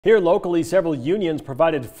Here locally, several unions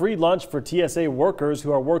provided free lunch for TSA workers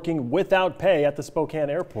who are working without pay at the Spokane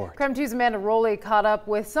Airport. KREM 2's Amanda Roley caught up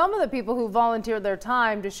with some of the people who volunteered their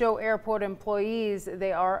time to show airport employees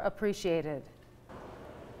they are appreciated.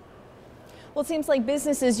 Well, it seems like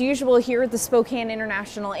business as usual here at the Spokane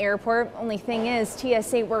International Airport. Only thing is,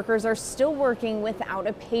 TSA workers are still working without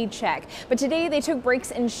a paycheck. But today they took breaks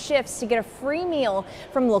in shifts to get a free meal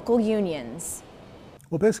from local unions.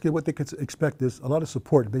 Well, basically what they could expect is a lot of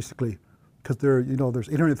support, basically, because there's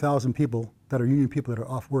 800,000 people that are union people that are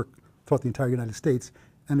off work throughout the entire United States,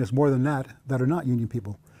 and there's more than that that are not union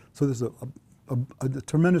people. So there's a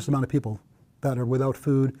tremendous amount of people that are without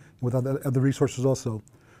food, without other resources also.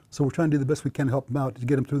 So we're trying to do the best we can to help them out to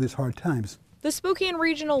get them through these hard times. The Spokane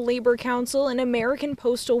Regional Labor Council and American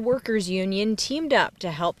Postal Workers Union teamed up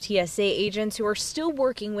to help TSA agents who are still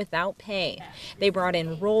working without pay. They brought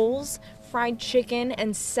in rolls, fried chicken,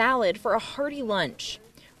 and salad for a hearty lunch.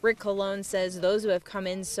 Rick Colon says those who have come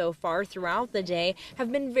in so far throughout the day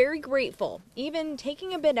have been very grateful, even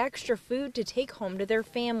taking a bit extra food to take home to their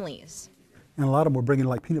families. And a lot of them were bringing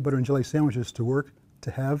like peanut butter and jelly sandwiches to work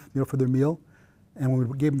to have, for their meal. And when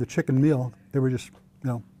we gave them the chicken meal, they were just,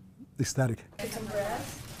 ecstatic. Some bread.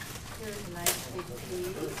 Here's a nice big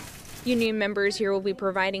piece. Union members here will be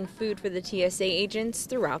providing food for the TSA agents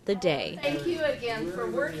throughout the day. Thank you again for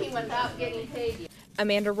working without getting paid.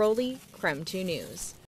 Amanda Roley, KREM 2 News.